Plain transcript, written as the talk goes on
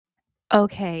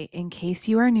Okay, in case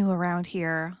you are new around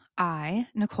here, I,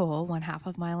 Nicole, one half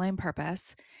of My Line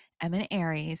Purpose, am an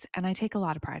Aries, and I take a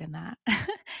lot of pride in that.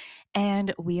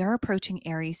 And we are approaching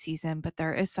Aries season, but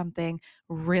there is something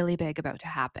really big about to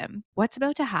happen. What's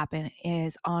about to happen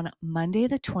is on Monday,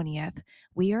 the 20th,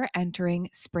 we are entering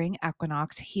spring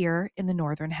equinox here in the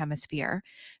Northern Hemisphere.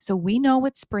 So we know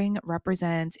what spring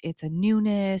represents. It's a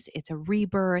newness, it's a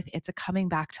rebirth, it's a coming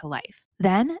back to life.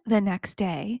 Then the next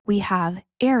day, we have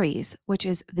Aries, which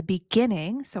is the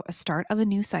beginning, so a start of a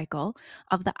new cycle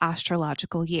of the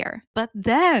astrological year. But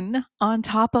then on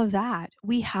top of that,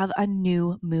 we have a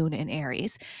new moon in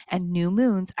Aries. And new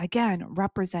moons, again,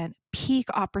 represent peak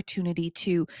opportunity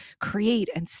to create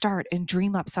and start and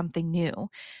dream up something new.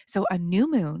 So a new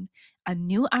moon, a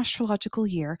new astrological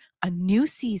year, a new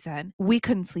season. We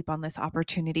couldn't sleep on this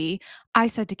opportunity. I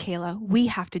said to Kayla, we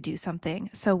have to do something.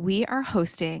 So we are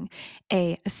hosting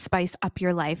a Spice Up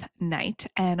Your Life night.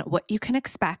 And what you can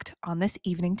expect on this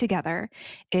evening together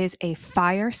is a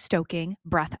fire stoking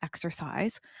breath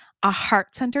exercise, a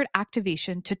heart centered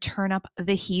activation to turn up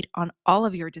the heat on all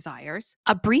of your desires,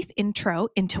 a brief intro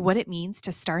into what it means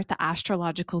to start the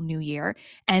astrological new year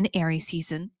and Aries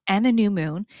season and a new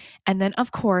moon. And then,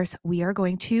 of course, we are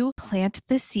going to plant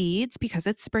the seeds because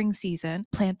it's spring season,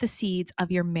 plant the seeds of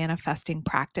your manifesting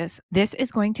practice. This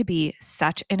is going to be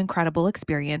such an incredible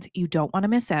experience. You don't want to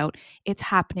miss out. It's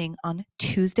happening on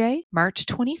Tuesday, March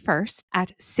 21st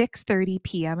at 6:30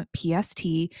 p.m.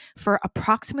 PST for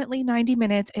approximately 90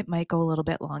 minutes. It might go a little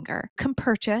bit longer. Come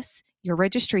purchase your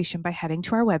registration by heading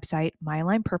to our website,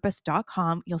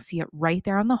 mylinepurpose.com. You'll see it right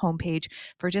there on the homepage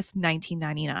for just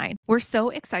 $19.99. We're so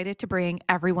excited to bring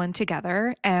everyone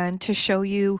together and to show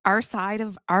you our side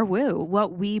of our woo,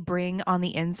 what we bring on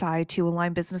the inside to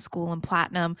Align Business School and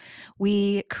Platinum.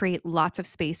 We create lots of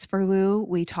space for woo.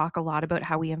 We talk a lot about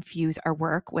how we infuse our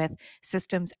work with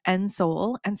systems and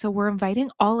soul. And so we're inviting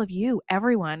all of you,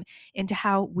 everyone, into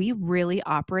how we really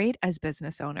operate as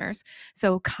business owners.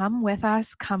 So come with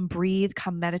us, come breathe,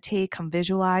 come meditate, come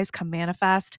visualize, come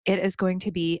manifest. It is going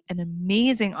to be an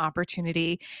amazing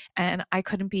opportunity. And I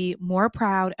couldn't be more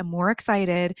proud and more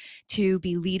excited to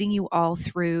be leading you all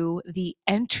through the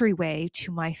entryway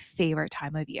to my favorite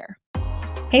time of year.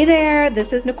 Hey there,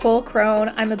 this is Nicole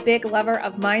Crone. I'm a big lover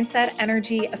of mindset,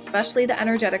 energy, especially the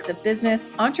energetics of business,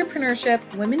 entrepreneurship,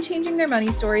 women changing their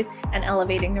money stories, and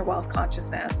elevating their wealth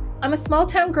consciousness. I'm a small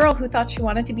town girl who thought she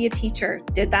wanted to be a teacher,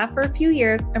 did that for a few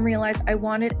years, and realized I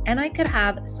wanted and I could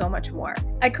have so much more.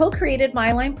 I co-created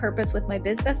My Line Purpose with my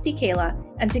biz bestie Kayla,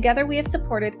 and together we have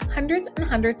supported hundreds and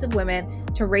hundreds of women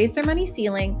to raise their money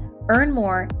ceiling, earn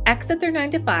more, exit their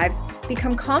 9-to-5s,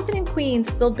 become confident queens,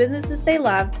 build businesses they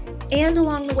love, and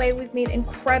along the way, we've made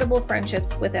incredible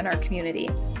friendships within our community.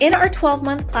 In our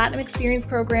 12-month Platinum Experience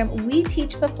program, we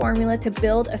teach the formula to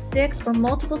build a 6 or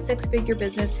multiple 6-figure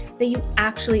business that you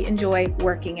actually enjoy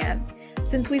working in.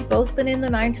 Since we've both been in the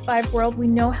 9-to-5 world, we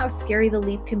know how scary the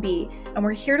leap can be, and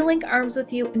we're here to link arms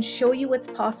with you and show you what's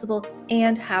possible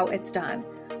and how it's done.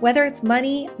 Whether it's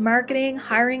money, marketing,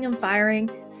 hiring and firing,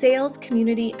 sales,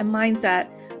 community, and mindset,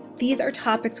 these are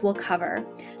topics we'll cover.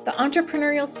 The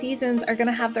entrepreneurial seasons are going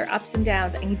to have their ups and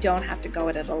downs, and you don't have to go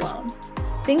at it alone.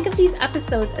 Think of these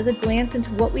episodes as a glance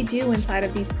into what we do inside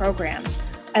of these programs.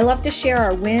 I love to share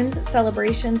our wins,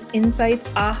 celebrations, insights,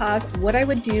 ahas, what I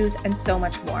would do's, and so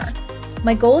much more.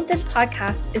 My goal with this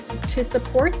podcast is to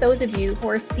support those of you who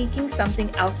are seeking something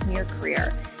else in your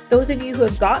career, those of you who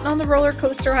have gotten on the roller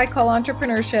coaster I call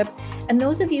entrepreneurship, and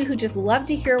those of you who just love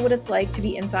to hear what it's like to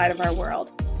be inside of our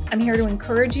world. I'm here to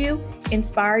encourage you,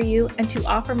 inspire you, and to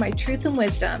offer my truth and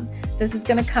wisdom. This is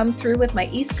going to come through with my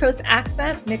East Coast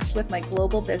accent mixed with my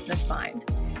global business mind.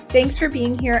 Thanks for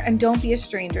being here, and don't be a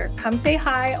stranger. Come say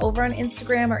hi over on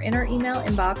Instagram or in our email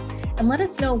inbox and let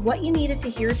us know what you needed to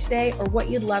hear today or what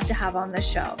you'd love to have on the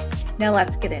show. Now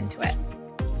let's get into it.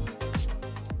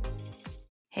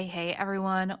 Hey,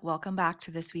 everyone. Welcome back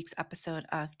to this week's episode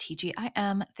of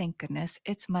TGIM. Thank goodness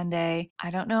it's Monday. I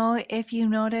don't know if you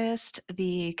noticed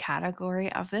the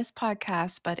category of this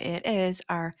podcast, but it is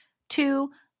our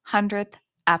 200th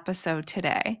episode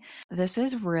today. This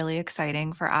is really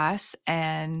exciting for us,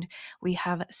 and we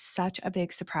have such a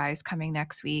big surprise coming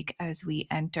next week as we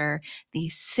enter the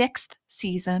 6th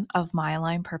season of My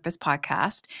Line Purpose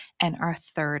podcast and our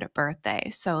 3rd birthday.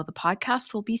 So the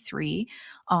podcast will be 3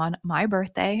 on my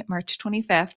birthday, March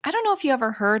 25th. I don't know if you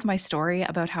ever heard my story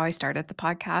about how I started the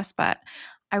podcast, but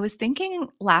I was thinking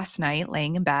last night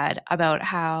laying in bed about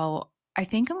how I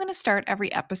think I'm going to start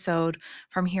every episode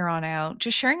from here on out,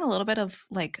 just sharing a little bit of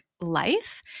like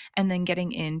life and then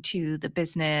getting into the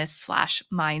business slash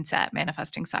mindset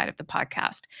manifesting side of the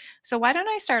podcast. So, why don't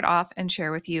I start off and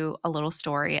share with you a little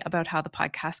story about how the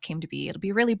podcast came to be? It'll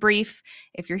be really brief.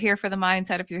 If you're here for the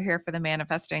mindset, if you're here for the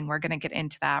manifesting, we're going to get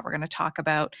into that. We're going to talk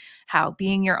about how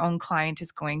being your own client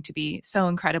is going to be so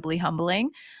incredibly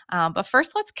humbling. But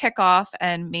first, let's kick off,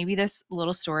 and maybe this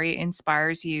little story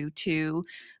inspires you to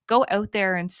go out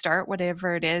there and start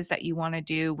whatever it is that you want to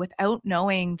do without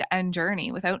knowing the end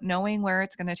journey, without knowing where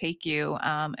it's going to take you,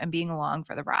 and being along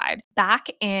for the ride. Back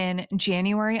in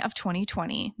January of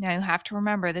 2020, now you have to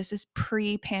remember this is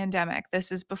pre-pandemic.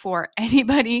 This is before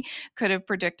anybody could have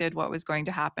predicted what was going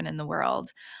to happen in the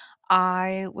world.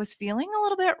 I was feeling a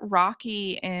little bit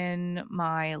rocky in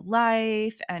my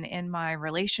life and in my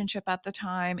relationship at the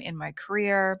time, in my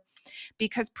career,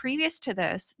 because previous to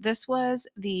this, this was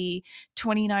the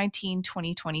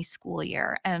 2019-2020 school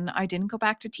year. And I didn't go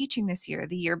back to teaching this year.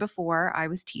 The year before, I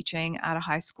was teaching at a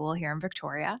high school here in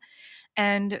Victoria.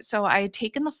 And so I had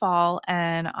taken the fall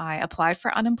and I applied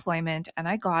for unemployment and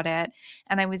I got it.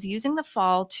 And I was using the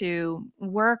fall to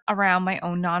work around my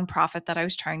own nonprofit that I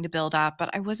was trying to build up, but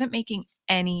I wasn't making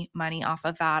any money off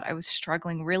of that. I was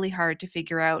struggling really hard to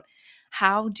figure out,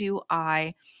 how do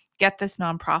I get this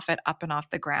nonprofit up and off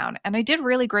the ground? And I did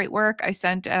really great work. I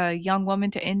sent a young woman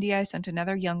to India. I sent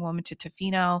another young woman to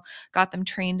Tofino, got them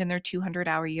trained in their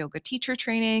 200-hour yoga teacher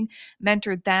training,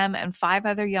 mentored them and 5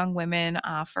 other young women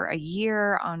for a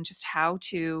year on just how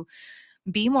to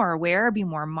be more aware, be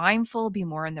more mindful, be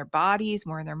more in their bodies,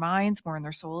 more in their minds, more in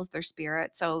their souls, their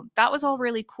spirit. So that was all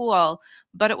really cool,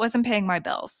 but it wasn't paying my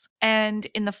bills. And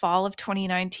in the fall of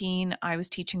 2019, I was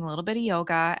teaching a little bit of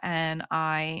yoga and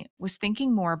I was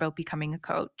thinking more about becoming a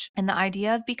coach. And the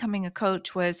idea of becoming a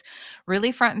coach was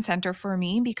really front and center for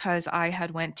me because I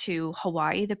had went to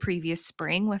Hawaii the previous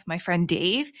spring with my friend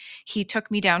Dave. He took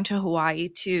me down to Hawaii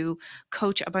to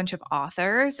coach a bunch of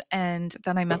authors. And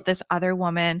then I met this other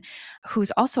woman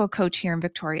who's also a coach here in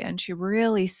Victoria. And she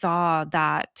really saw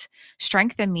that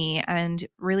strength in me and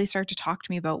really started to talk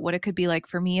to me about what it could be like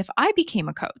for me if I became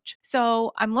a coach.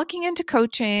 So I'm looking into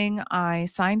coaching. I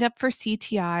signed up for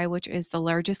CTI, which is the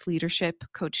largest leadership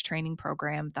coach training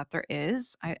program that there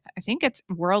is. I think it's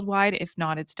worldwide. If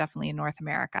not, it's definitely in North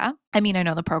America. I mean, I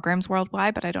know the program's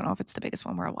worldwide, but I don't know if it's the biggest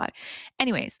one worldwide.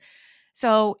 Anyways,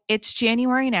 so it's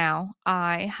January now.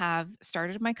 I have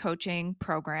started my coaching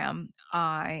program.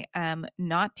 I am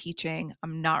not teaching.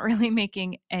 I'm not really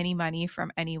making any money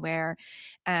from anywhere.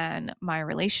 And my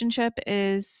relationship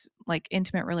is like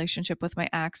intimate relationship with my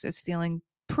ex is feeling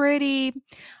pretty,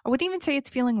 I wouldn't even say it's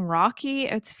feeling rocky.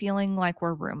 It's feeling like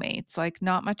we're roommates. Like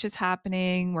not much is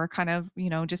happening. We're kind of,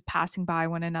 just passing by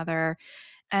one another.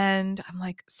 And I'm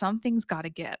like, something's got to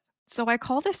give. So I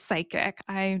call this psychic.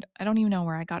 I don't even know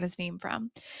where I got his name from.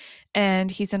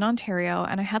 And he's in Ontario.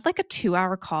 And I had like a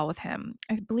 2-hour call with him.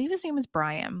 I believe his name is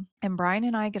Brian. And Brian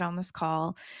and I get on this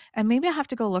call. And maybe I have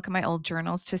to go look at my old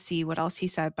journals to see what else he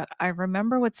said. But I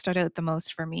remember what stood out the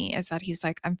most for me is that he's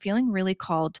like, I'm feeling really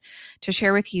called to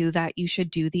share with you that you should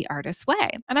do the artist way.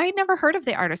 And I had never heard of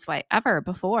the artist way ever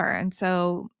before. And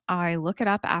so I look it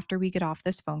up after we get off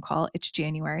this phone call. It's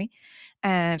January.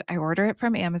 And I order it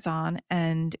from Amazon.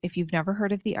 And if you've never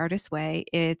heard of the Artist Way,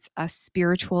 it's a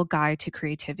spiritual guide to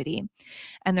creativity.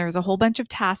 And there's a whole bunch of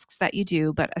tasks that you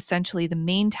do, but essentially the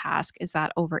main task is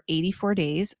that over 84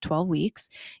 days, 12 weeks,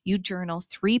 you journal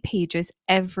 3 pages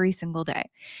every single day.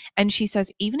 And she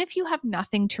says, even if you have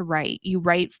nothing to write, you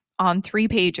write on 3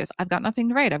 pages. I've got nothing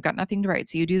to write. I've got nothing to write.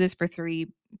 So you do this for 3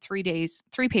 days,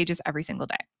 3 pages every single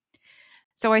day.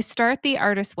 So I start the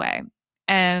Artist Way.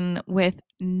 And with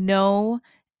no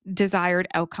desired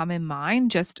outcome in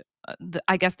mind, just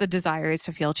I guess the desire is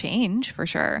to feel change for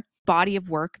sure. Body of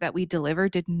work that we deliver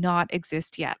did not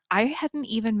exist yet. I hadn't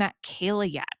even met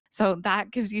Kayla yet. So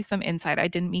that gives you some insight. I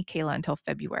didn't meet Kayla until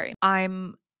February.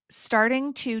 I'm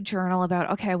starting to journal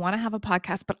about, okay, I want to have a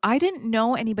podcast, but I didn't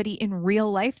know anybody in real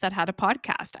life that had a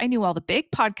podcast. I knew all the big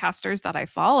podcasters that I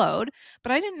followed,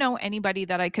 but I didn't know anybody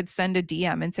that I could send a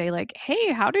DM and say like,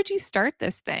 hey, how did you start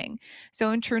this thing?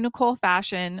 So in true Nicole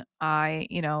fashion, I,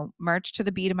 marched to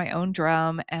the beat of my own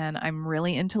drum and I'm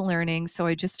really into learning. So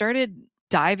I just started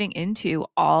diving into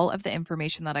all of the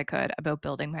information that I could about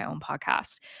building my own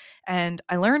podcast. And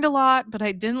I learned a lot, but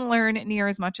I didn't learn near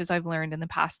as much as I've learned in the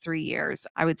past 3 years.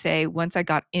 I would say once I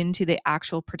got into the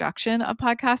actual production of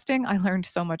podcasting, I learned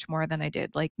so much more than I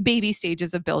did like baby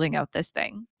stages of building out this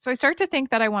thing. So I start to think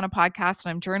that I want a podcast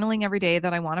and I'm journaling every day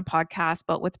that I want a podcast.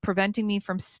 But what's preventing me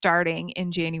from starting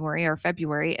in January or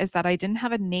February is that I didn't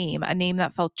have a name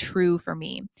that felt true for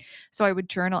me. So I would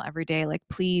journal every day, like,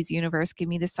 please, universe, give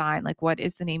me the sign. Like, what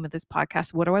is the name of this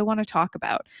podcast? What do I want to talk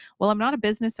about? Well, I'm not a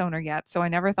business owner yet, so I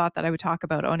never thought that I would talk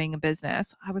about owning a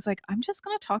business. I was like, I'm just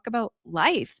going to talk about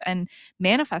life and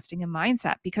manifesting and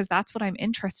mindset because that's what I'm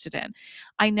interested in.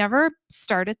 I never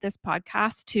started this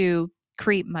podcast to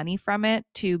create money from it,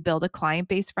 to build a client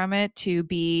base from it, to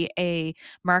be a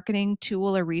marketing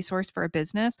tool or resource for a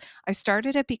business. I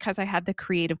started it because I had the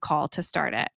creative call to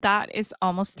start it. That is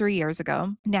almost 3 years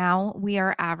ago. Now we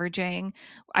are averaging,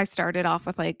 I started off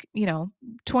with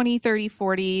 20, 30,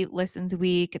 40 listens a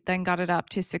week, then got it up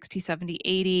to 60, 70,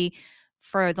 80.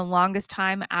 For the longest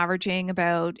time, averaging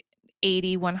about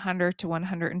 80, 100 to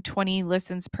 120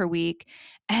 listens per week.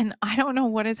 And I don't know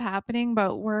what is happening,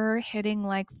 but we're hitting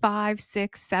like 5,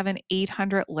 6, 7,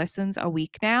 800 listens a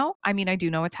week now. I mean, I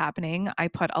do know what's happening. I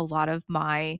put a lot of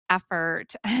my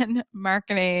effort and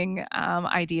marketing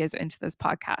ideas into this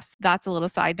podcast. That's a little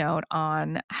side note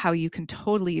on how you can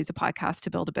totally use a podcast to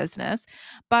build a business.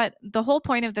 But the whole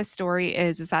point of this story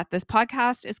is that this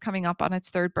podcast is coming up on its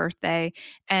third birthday,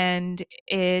 and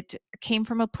it came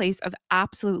from a place of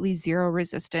absolutely zero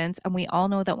resistance. And we all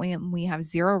know that when we have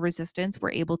zero resistance,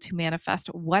 we're able to manifest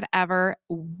whatever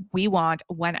we want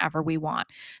whenever we want.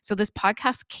 So this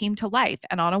podcast came to life.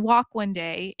 And on a walk one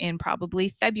day in probably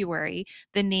February,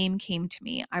 the name came to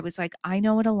me. I was like, I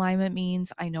know what alignment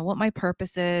means. I know what my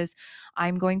purpose is.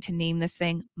 I'm going to name this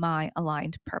thing My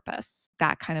Aligned Purpose.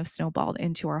 That kind of snowballed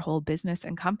into our whole business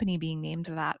and company being named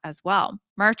that as well.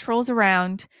 March rolls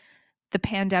around. The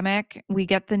pandemic, we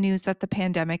get the news that the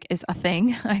pandemic is a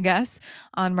thing, I guess.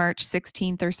 On March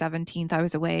 16th or 17th, I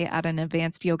was away at an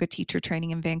advanced yoga teacher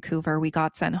training in Vancouver. We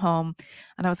got sent home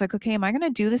and I was like, okay, am I going to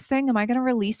do this thing? Am I going to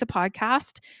release a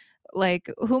podcast? Like,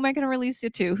 who am I going to release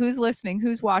it to? Who's listening?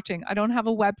 Who's watching? I don't have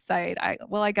a website.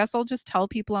 I guess I'll just tell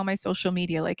people on my social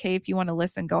media, like, hey, if you want to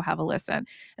listen, go have a listen.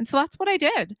 And so that's what I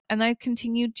did. And I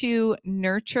continued to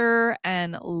nurture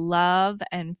and love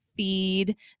and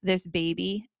feed this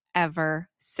baby ever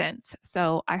since.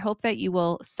 So I hope that you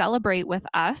will celebrate with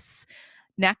us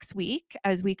next week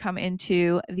as we come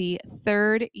into the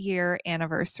 3rd-year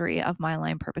anniversary of My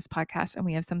Aligned Purpose podcast. And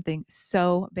we have something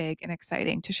so big and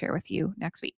exciting to share with you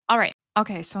next week. All right.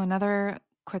 Okay. So another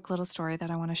quick little story that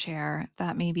I want to share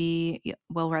that maybe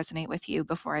will resonate with you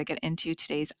before I get into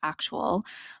today's actual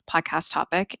podcast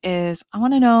topic is I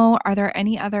want to know, are there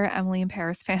any other Emily in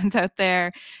Paris fans out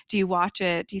there? Do you watch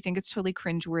it? Do you think it's totally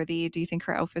cringeworthy? Do you think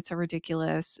her outfits are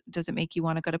ridiculous? Does it make you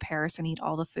want to go to Paris and eat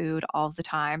all the food all the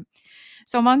time?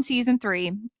 So I'm on season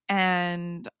 3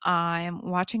 and I'm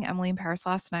watching Emily in Paris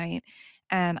last night.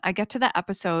 And I get to the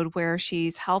episode where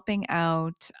she's helping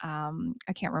out.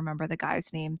 I can't remember the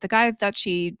guy's name, the guy that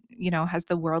she, has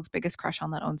the world's biggest crush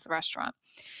on that owns the restaurant.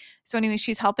 So anyway,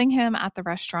 she's helping him at the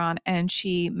restaurant and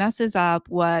she messes up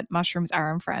what mushrooms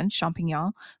are in French,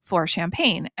 champignon, for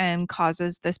champagne and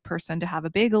causes this person to have a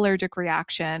big allergic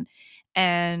reaction.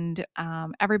 And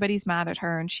everybody's mad at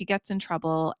her and she gets in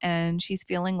trouble and she's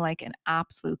feeling like an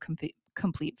absolute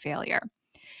complete failure.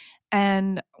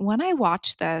 And when I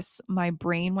watched this, my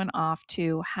brain went off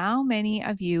to how many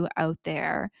of you out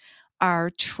there are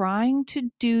trying to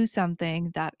do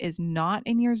something that is not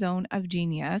in your zone of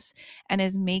genius and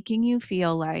is making you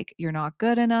feel like you're not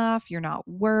good enough, you're not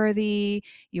worthy,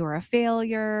 you're a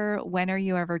failure. When are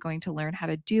you ever going to learn how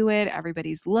to do it?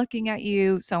 Everybody's looking at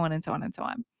you, so on and so on and so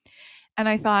on. And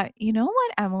I thought, you know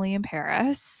what Emily in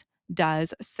Paris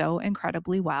does so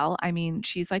incredibly well? I mean,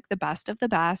 she's like the best of the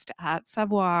best at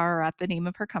Savoir or at the name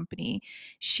of her company.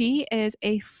 She is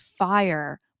a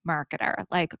fire marketer,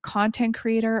 like content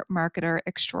creator, marketer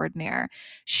extraordinaire.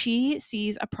 She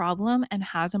sees a problem and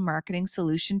has a marketing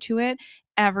solution to it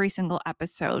every single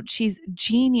episode. She's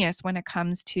genius when it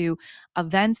comes to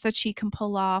events that she can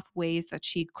pull off, ways that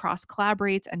she cross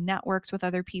collaborates and networks with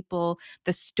other people,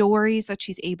 the stories that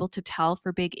she's able to tell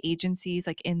for big agencies,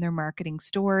 like in their marketing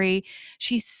story.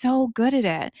 She's so good at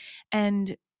it.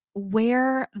 And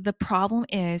where the problem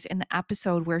is in the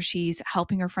episode where she's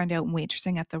helping her friend out and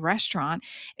waitressing at the restaurant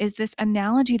is this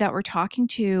analogy that we're talking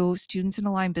to students in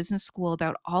Align Business School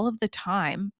about all of the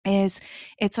time is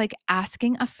it's like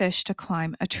asking a fish to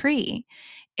climb a tree.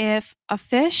 If a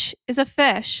fish is a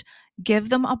fish, give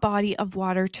them a body of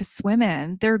water to swim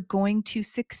in, they're going to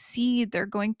succeed. They're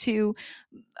going to,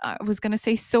 I was going to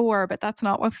say soar, but that's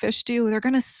not what fish do. They're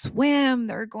going to swim.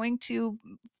 They're going to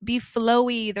be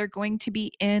flowy. They're going to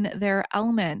be in their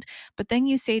element. But then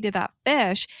you say to that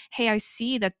fish, hey, I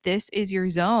see that this is your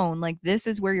zone. Like, this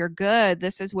is where you're good.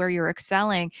 This is where you're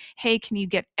excelling. Hey, can you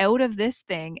get out of this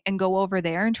thing and go over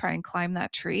there and try and climb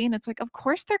that tree? And it's like, of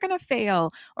course they're going to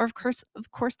fail. Or of course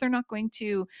they're not going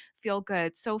to feel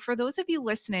good. So for those those of you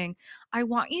listening, I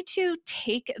want you to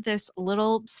take this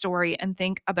little story and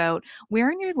think about where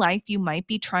in your life you might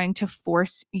be trying to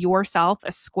force yourself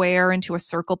a square into a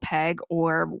circle peg,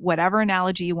 or whatever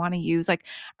analogy you want to use. Like,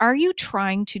 are you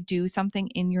trying to do something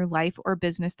in your life or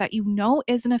business that you know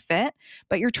isn't a fit,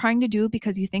 but you're trying to do it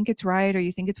because you think it's right, or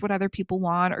you think it's what other people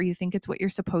want, or you think it's what you're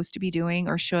supposed to be doing,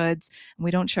 or shoulds? And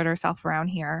we don't should ourselves around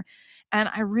here. And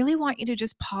I really want you to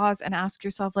just pause and ask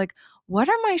yourself, like, what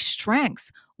are my strengths?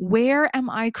 Where am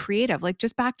I creative? Like,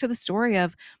 just back to the story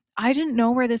of, I didn't know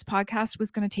where this podcast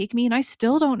was going to take me, and I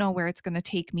still don't know where it's going to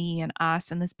take me and us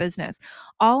and this business.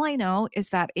 All I know is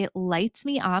that it lights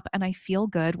me up and I feel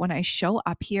good when I show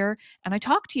up here and I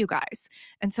talk to you guys.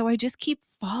 And so I just keep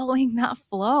following that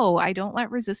flow. I don't let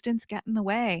resistance get in the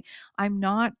way. I'm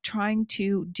not trying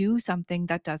to do something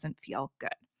that doesn't feel good.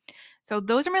 So,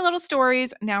 those are my little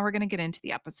stories. Now we're going to get into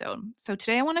the episode. So,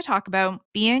 today I want to talk about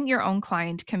being your own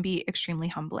client can be extremely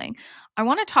humbling. I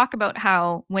want to talk about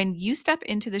how when you step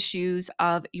into the shoes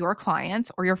of your clients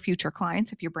or your future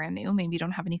clients, if you're brand new, maybe you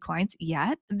don't have any clients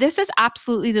yet, this is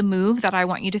absolutely the move that I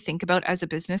want you to think about as a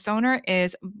business owner,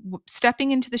 is stepping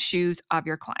into the shoes of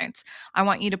your clients. I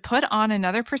want you to put on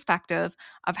another perspective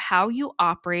of how you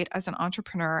operate as an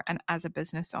entrepreneur and as a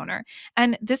business owner.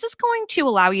 And this is going to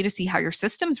allow you to see how your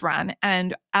systems run.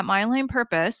 And at My Aligned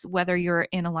Purpose, whether you're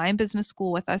in Aligned Business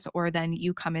School with us or then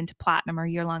you come into Platinum, or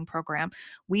year-long program,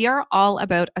 we are all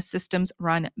about a systems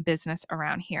run business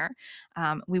around here.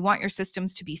 We want your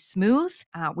systems to be smooth.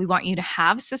 We want you to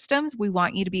have systems. We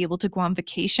want you to be able to go on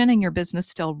vacation and your business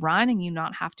still run and you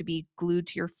not have to be glued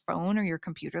to your phone or your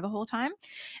computer the whole time.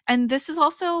 And this is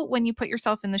also when you put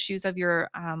yourself in the shoes of your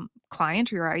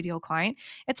client or your ideal client,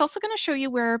 it's also going to show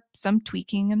you where some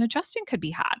tweaking and adjusting could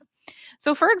be had.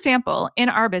 So, for example, in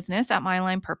our business at My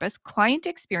Aligned Purpose, client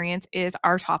experience is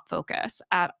our top focus.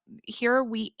 At here,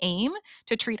 we aim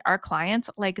to treat our clients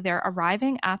like they're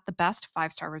arriving at the best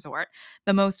 5-star resort,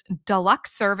 the most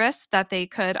deluxe service that they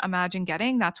could imagine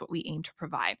getting. That's what we aim to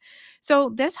provide. So,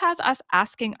 this has us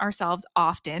asking ourselves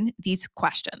often these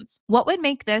questions: what would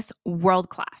make this world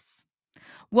class?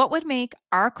 What would make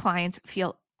our clients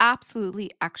feel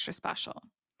absolutely extra special?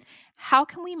 How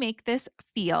can we make this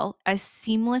feel as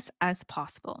seamless as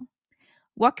possible?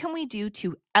 What can we do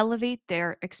to elevate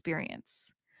their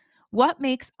experience? What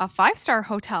makes a 5-star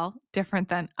hotel different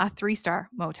than a 3-star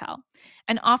motel?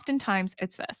 And oftentimes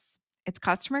it's this: it's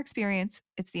customer experience,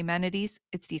 it's the amenities,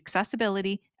 it's the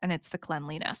accessibility, and it's the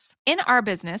cleanliness. In our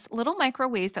business, little micro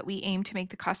ways that we aim to make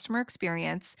the customer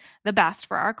experience the best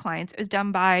for our clients is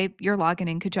done by your login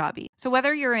in Kajabi. So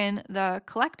whether you're in the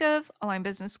collective, Aligned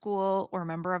Business School, or a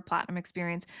member of Platinum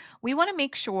Experience, we want to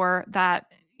make sure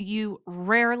that you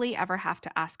rarely ever have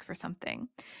to ask for something,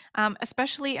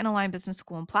 especially in Aligned Business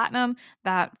School and Platinum,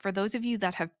 that for those of you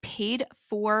that have paid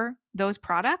for those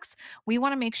products, we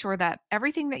want to make sure that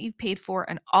everything that you've paid for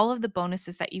and all of the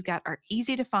bonuses that you get are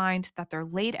easy to find, that they're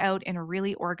laid out in a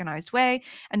really organized way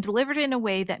and delivered in a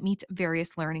way that meets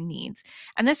various learning needs.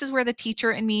 And this is where the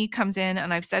teacher in me comes in.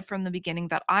 And I've said from the beginning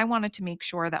that I wanted to make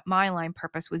sure that My Aligned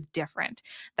Purpose was different,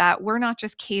 that we're not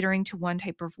just catering to one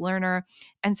type of learner.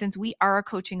 And since we are a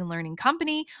coaching and learning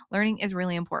company, learning is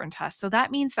really important to us. So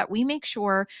that means that we make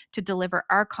sure to deliver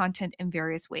our content in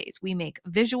various ways. We make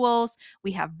visuals,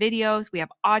 we have videos, we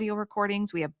have audio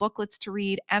recordings, we have booklets to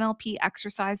read, NLP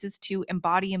exercises to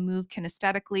embody and move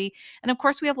kinesthetically. And of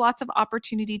course, we have lots of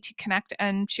opportunity to connect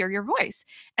and share your voice.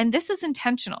 And this is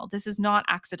intentional. This is not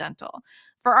accidental.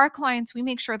 For our clients, we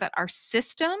make sure that our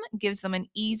system gives them an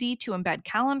easy to embed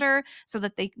calendar so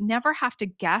that they never have to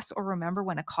guess or remember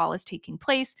when a call is taking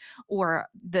place, or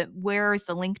where is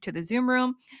the link to the Zoom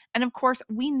room. And of course,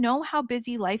 we know how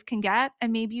busy life can get,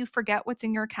 and maybe you forget what's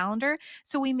in your calendar.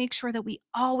 So we make sure that we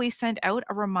always send out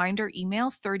a reminder email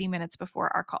 30 minutes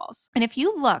before our calls. And if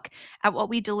you look at what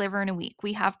we deliver in a week,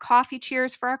 we have coffee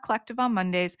cheers for our collective on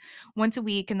Mondays once a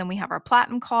week, and then we have our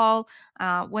Platinum call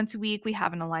once a week. We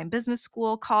have an Aligned Business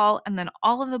School call, and then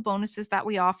all of the bonuses that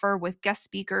we offer with guest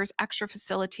speakers, extra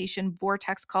facilitation,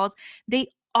 vortex calls, they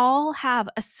all have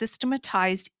a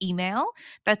systematized email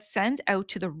that sends out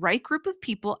to the right group of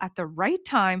people at the right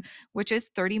time, which is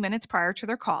 30 minutes prior to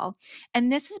their call.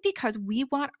 And this is because we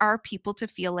want our people to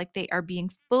feel like they are being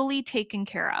fully taken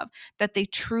care of, that they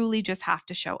truly just have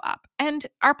to show up. And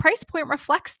our price point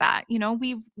reflects that. You know,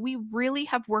 we really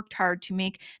have worked hard to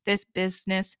make this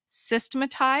business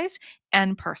systematized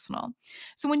and personal.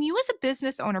 So when you as a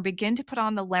business owner begin to put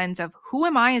on the lens of who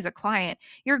am I as a client,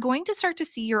 you're going to start to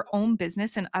see your own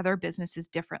business in other businesses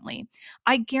differently.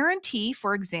 I guarantee,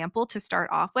 for example, to start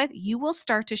off with, you will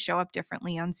start to show up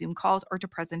differently on Zoom calls or to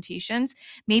presentations,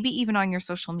 maybe even on your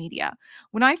social media.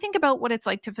 When I think about what it's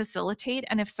like to facilitate,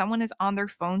 and if someone is on their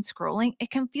phone scrolling,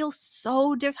 it can feel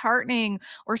so disheartening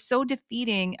or so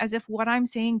defeating, as if what I'm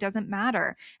saying doesn't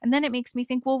matter. And then it makes me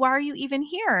think, well, why are you even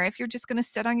here if you're just going to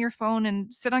sit on your phone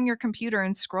and sit on your computer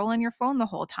and scroll on your phone the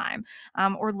whole time,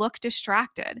 or look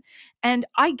distracted? And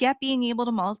I get being able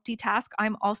to multitask.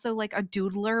 I'm also like a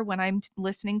doodler. When I'm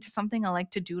listening to something, I like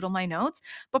to doodle my notes.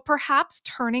 But perhaps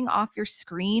turning off your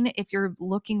screen if you're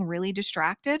looking really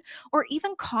distracted, or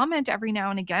even comment every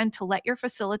now and again to let your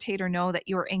facilitator know that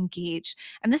you're engaged.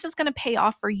 And this is going to pay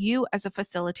off for you as a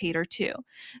facilitator too.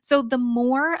 So the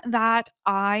more that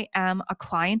I am a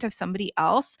client of somebody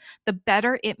else, the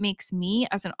better it makes me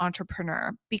as an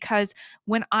entrepreneur. Because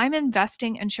when I'm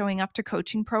investing and showing up to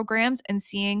coaching programs and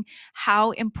seeing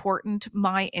how important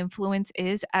my influence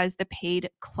is as the paid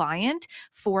client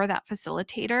for that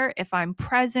facilitator, if I'm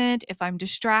present, if I'm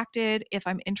distracted, if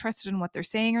I'm interested in what they're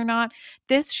saying or not,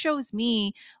 this shows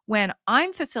me when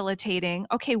I'm facilitating,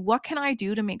 okay, what can I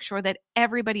do to make sure that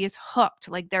everybody is hooked?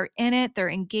 Like they're in it, they're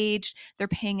engaged, they're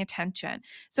paying attention.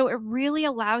 So it really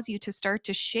allows you to start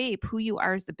to shape who you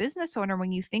are as the business owner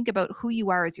when you think about who you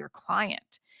are as your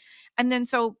client. And then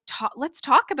let's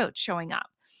talk about showing up.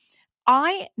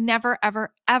 I never,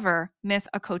 ever, ever miss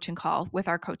a coaching call with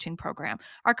our coaching program.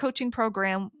 Our coaching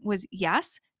program was,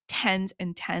 yes, tens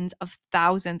and tens of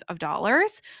thousands of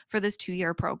dollars for this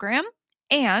 2-year program.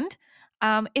 And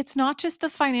it's not just the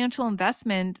financial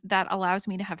investment that allows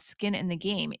me to have skin in the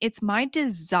game. It's my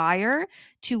desire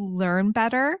to learn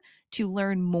better, to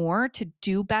learn more, to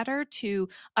do better, to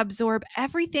absorb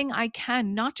everything I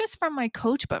can, not just from my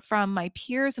coach, but from my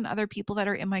peers and other people that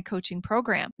are in my coaching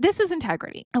program. This is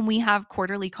integrity. And we have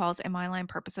quarterly calls in My Line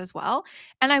Purpose as well.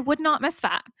 And I would not miss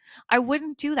that. I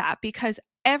wouldn't do that because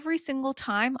every single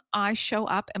time I show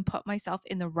up and put myself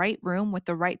in the right room with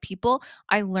the right people,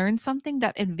 I learn something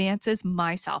that advances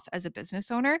myself as a business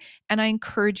owner. And I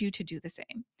encourage you to do the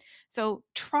same. So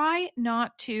try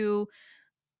not to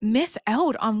miss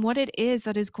out on what it is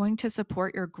that is going to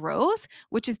support your growth,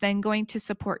 which is then going to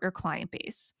support your client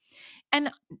base.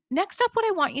 And next up, what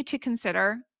I want you to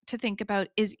consider to think about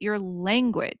is your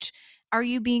language. Are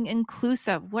you being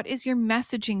inclusive? What is your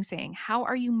messaging saying? How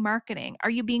are you marketing? Are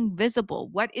you being visible?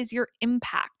 What is your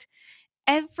impact?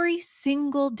 Every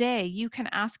single day, you can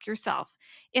ask yourself,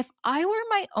 if I were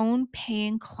my own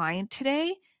paying client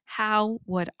today, how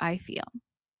would I feel?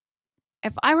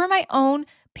 If I were my own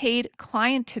paid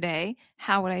client today,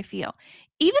 how would I feel?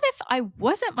 Even if I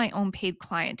wasn't my own paid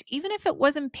client, even if it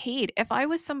wasn't paid, if I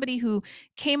was somebody who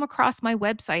came across my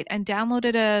website and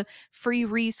downloaded a free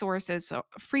resource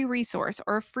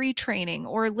or a free training,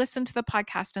 or listened to the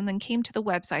podcast and then came to the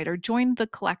website or joined the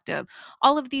collective,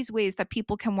 all of these ways that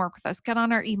people can work with us, get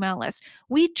on our email list.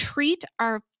 We treat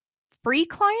our free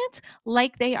clients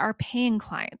like they are paying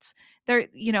clients.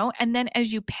 And then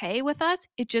as you pay with us,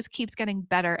 it just keeps getting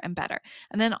better and better.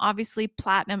 And then obviously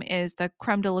platinum is the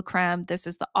creme de la creme. This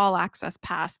is the all access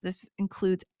pass. This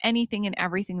includes anything and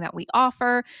everything that we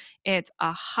offer. It's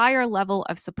a higher level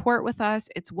of support with us.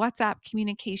 It's WhatsApp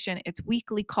communication. It's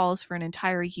weekly calls for an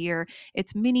entire year.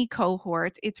 It's mini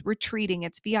cohorts. It's retreating.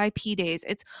 It's VIP days.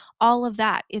 It's all of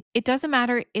that. It doesn't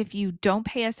matter if you don't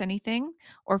pay us anything,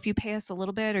 or if you pay us a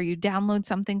little bit, or you download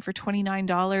something for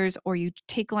 $29, or you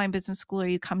take Line Business School, or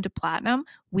you come to Platinum.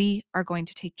 We are going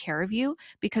to take care of you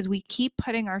because we keep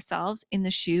putting ourselves in the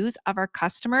shoes of our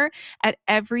customer at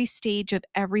every stage of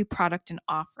every product and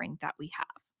offering that we have.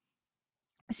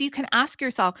 So you can ask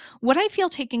yourself, would I feel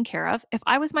taken care of? If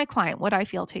I was my client, would I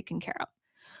feel taken care of?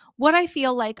 Would I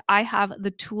feel like I have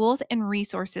the tools and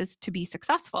resources to be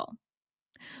successful?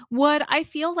 Would I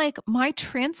feel like my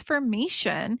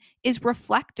transformation is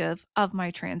reflective of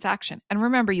my transaction? And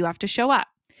remember, you have to show up.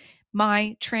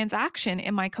 My transaction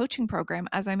in my coaching program,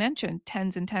 as I mentioned,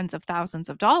 tens and tens of thousands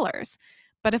of dollars.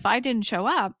 But if I didn't show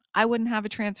up, I wouldn't have a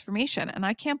transformation. And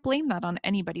I can't blame that on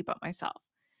anybody but myself.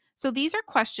 So these are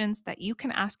questions that you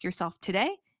can ask yourself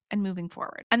today and moving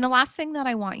forward. And the last thing that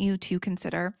I want you to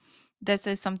consider, this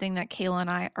is something that Kayla and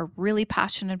I are really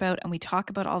passionate about and we talk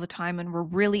about all the time, and we're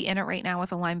really in it right now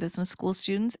with Align Business School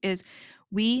students, is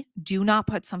we do not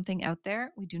put something out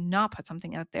there. We do not put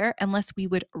something out there unless we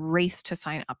would race to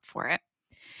sign up for it.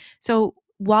 So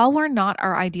while we're not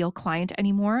our ideal client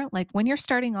anymore, like when you're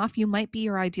starting off, you might be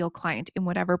your ideal client in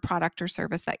whatever product or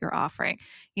service that you're offering.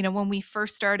 When we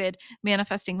first started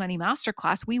Manifesting Money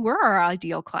Masterclass, we were our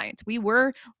ideal clients. We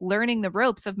were learning the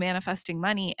ropes of manifesting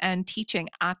money and teaching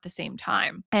at the same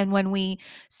time. And when we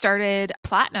started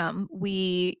Platinum,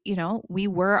 we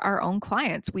were our own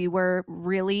clients. We were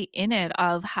really in it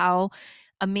of how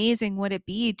amazing would it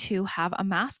be to have a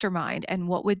mastermind and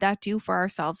what would that do for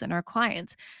ourselves and our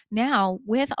clients. Now,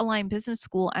 with Align Business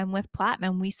School and with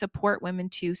Platinum, we support women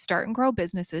to start and grow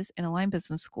businesses in Align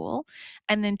Business School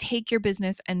and then take your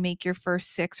business and make your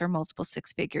first six or multiple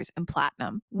six figures in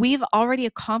Platinum. We've already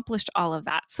accomplished all of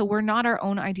that. So we're not our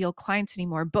own ideal clients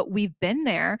anymore, but we've been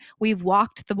there. We've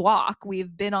walked the walk.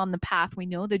 We've been on the path. We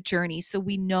know the journey. So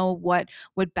we know what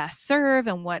would best serve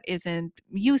and what isn't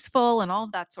useful and all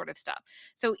of that sort of stuff.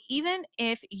 So even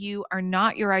if you are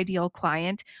not your ideal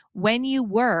client, when you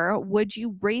were, would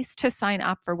you race to sign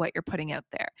up for what you're putting out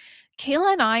there?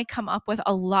 Kayla and I come up with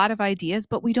a lot of ideas,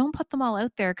 but we don't put them all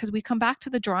out there because we come back to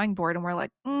the drawing board and we're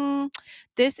like,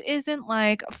 this isn't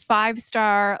like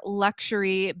 5-star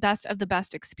luxury, best of the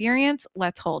best experience.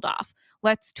 Let's hold off.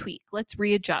 Let's tweak. Let's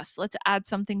readjust. Let's add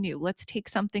something new. Let's take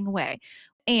something away.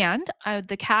 And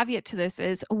the caveat to this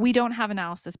is we don't have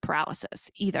analysis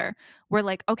paralysis either. We're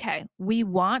like, okay, we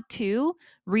want to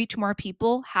reach more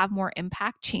people, have more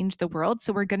impact, change the world.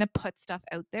 So we're going to put stuff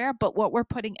out there. But what we're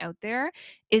putting out there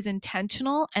is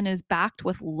intentional and is backed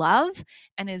with love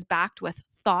and is backed with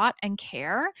thought and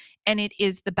care, and it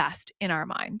is the best in our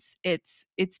minds. It's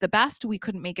the best. We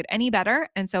couldn't make it any better.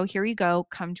 And so here you go,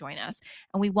 come join us.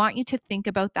 And we want you to think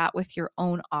about that with your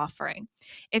own offering.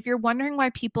 If you're wondering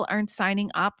why people aren't signing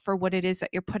up for what it is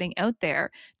that you're putting out there,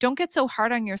 don't get so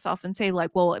hard on yourself and say like,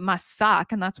 well, it must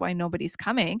suck and that's why nobody's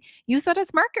coming. Use that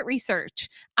as market research.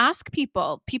 Ask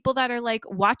people that are like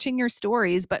watching your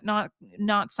stories but not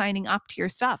signing up to your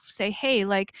stuff. Say, hey,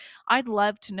 like I'd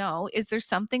love to know, is there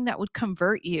something that would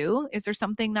convert you? Is there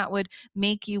something that would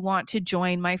make you want to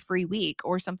join my free week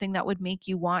or something that would make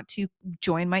you want to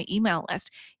join my email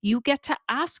list? You get to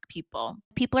ask people.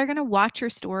 People are going to watch your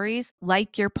stories,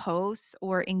 like your posts,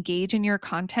 or engage in your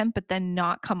content, but then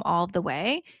not come all the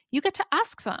way. You get to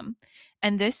ask them.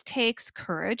 And this takes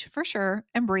courage for sure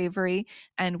and bravery.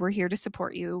 And we're here to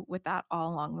support you with that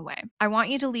all along the way. I want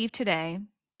you to leave today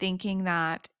thinking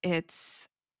that it's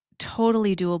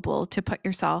totally doable to put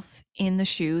yourself in the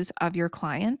shoes of your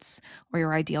clients or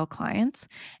your ideal clients,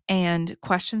 and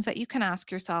questions that you can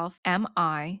ask yourself. Am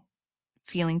I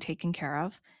feeling taken care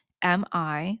of? Am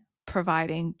I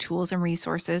providing tools and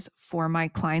resources for my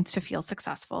clients to feel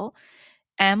successful?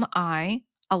 Am I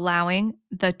allowing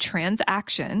the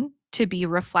transaction to be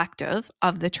reflective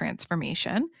of the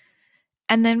transformation?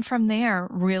 And then from there,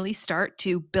 really start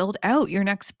to build out your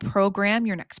next program,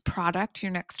 your next product,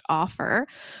 your next offer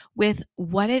with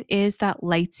what it is that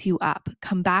lights you up.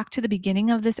 Come back to the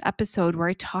beginning of this episode where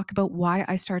I talk about why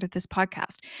I started this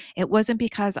podcast. It wasn't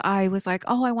because I was like,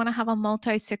 oh, I want to have a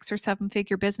multi 6 or 7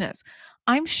 figure business.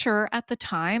 I'm sure at the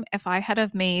time, if I had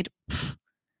have made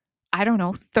I don't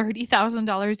know,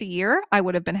 $30,000 a year, I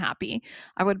would have been happy.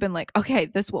 I would have been like, okay,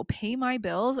 this will pay my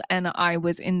bills. And I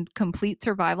was in complete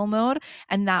survival mode.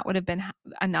 And that would have been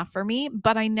enough for me.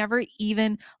 But I never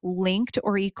even linked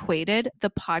or equated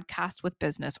the podcast with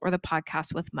business or the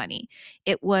podcast with money.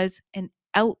 It was an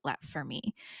outlet for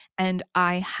me. And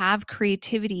I have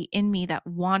creativity in me that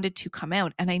wanted to come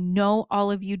out. And I know all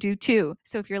of you do too.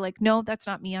 So if you're like, no, that's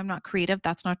not me, I'm not creative,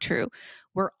 that's not true.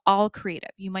 We're all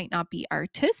creative. You might not be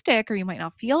artistic or you might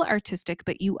not feel artistic,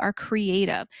 but you are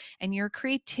creative. And your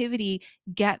creativity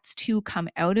gets to come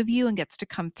out of you and gets to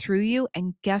come through you.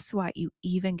 And guess what? You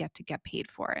even get to get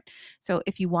paid for it. So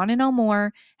if you want to know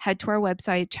more, head to our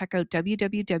website, check out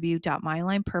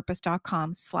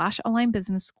www.myalignpurpose.com/Align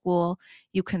Business School.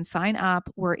 You can sign up.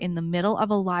 We're in the middle of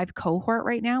a live cohort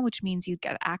right now, which means you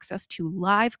get access to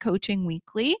live coaching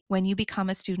weekly when you become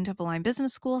a student of Align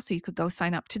Business School. So you could go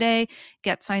sign up today,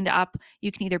 get signed up.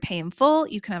 You can either pay in full,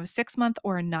 you can have a 6-month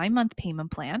or a 9-month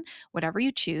payment plan, whatever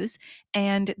you choose.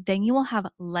 And then you will have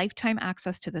lifetime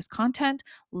access to this content,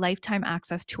 lifetime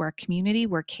access to our community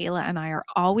where Kayla and I are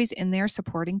always in there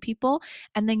supporting people.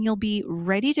 And then you'll be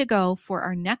ready to go for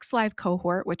our next live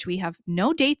cohort, which we have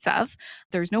no dates of.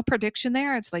 There's no prediction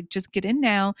there. It's like, just get in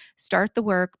now, start the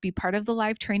work, be part of the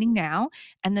live training now.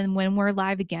 And then when we're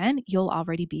live again, you'll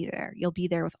already be there. You'll be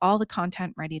there with all the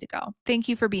content ready to go. Thank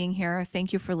you for being here.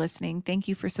 Thank you for listening. Thank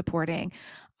you for supporting.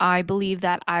 I believe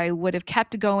that I would have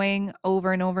kept going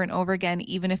over and over and over again,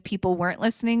 even if people weren't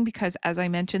listening, because as I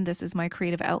mentioned, this is my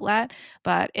creative outlet.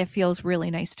 But it feels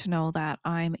really nice to know that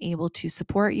I'm able to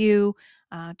support you,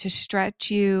 to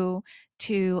stretch you,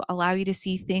 to allow you to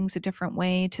see things a different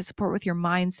way, to support with your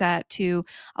mindset, to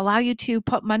allow you to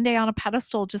put Monday on a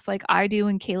pedestal, just like I do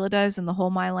and Kayla does, and the whole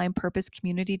My Line Purpose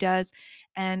community does,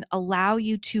 and allow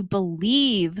you to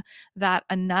believe that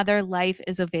another life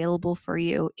is available for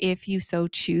you if you so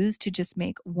choose to just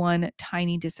make one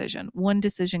tiny decision. One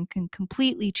decision can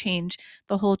completely change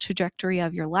the whole trajectory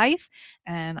of your life.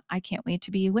 And I can't wait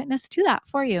to be a witness to that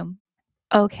for you.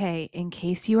 Okay, in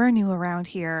case you are new around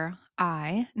here,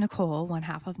 I, Nicole, one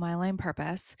half of My Line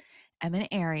Purpose, am an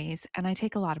Aries, and I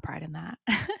take a lot of pride in that.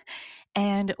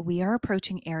 And we are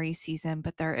approaching Aries season,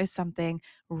 but there is something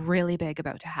really big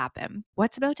about to happen.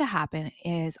 What's about to happen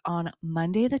is on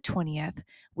Monday, the 20th,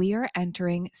 we are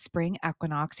entering spring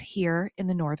equinox here in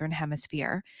the Northern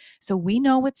Hemisphere. So we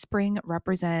know what spring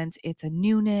represents, it's a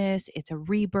newness, it's a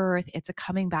rebirth, it's a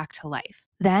coming back to life.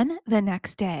 Then the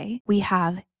next day, we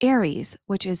have Aries,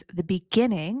 which is the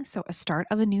beginning, so a start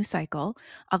of a new cycle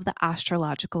of the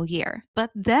astrological year.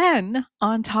 But then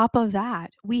on top of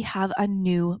that, we have a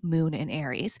new moon in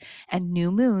Aries. And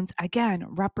new moons, again,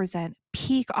 represent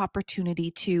peak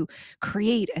opportunity to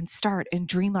create and start and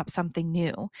dream up something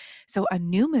new. So a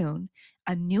new moon,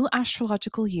 a new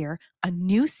astrological year, a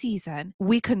new season.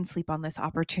 We couldn't sleep on this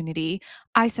opportunity.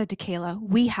 I said to Kayla,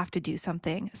 we have to do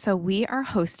something. So we are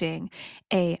hosting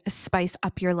a Spice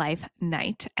Up Your Life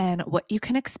night. And what you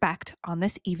can expect on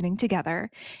this evening together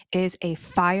is a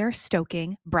fire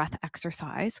stoking breath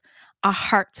exercise, a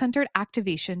heart centered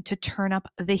activation to turn up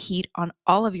the heat on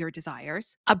all of your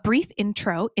desires, a brief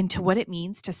intro into what it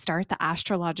means to start the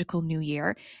astrological new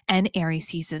year and Aries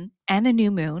season and a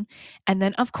new moon. And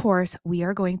then, of course, we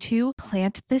are going to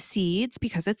plant the seeds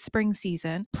because it's spring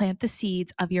season, plant the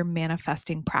seeds of your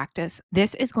manifesting practice.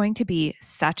 This is going to be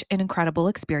such an incredible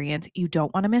experience. You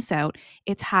don't want to miss out.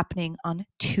 It's happening on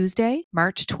Tuesday,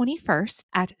 March 21st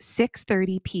at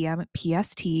 6:30 p.m.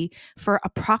 PST for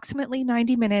approximately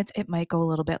 90 minutes. It might go a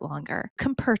little bit longer.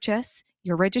 Come purchase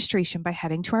your registration by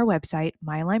heading to our website,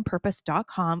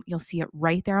 mylinepurpose.com. You'll see it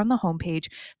right there on the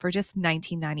homepage for just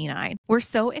 $19.99. We're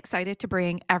so excited to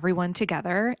bring everyone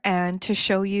together and to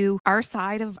show you our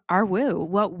side of our woo,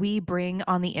 what we bring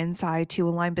on the inside to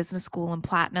Align Business School and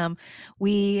Platinum.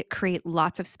 We create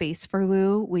lots of space for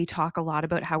woo. We talk a lot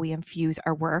about how we infuse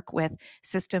our work with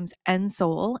systems and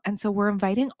soul. And so we're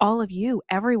inviting all of you,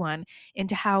 everyone,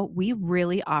 into how we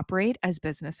really operate as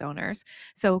business owners.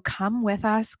 So come with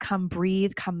us, come breathe,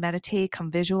 come meditate,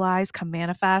 come visualize, come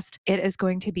manifest. It is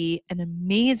going to be an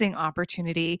amazing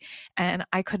opportunity. And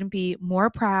I couldn't be more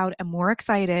proud and more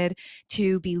excited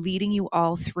to be leading you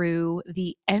all through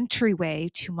the entryway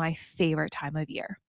to my favorite time of year.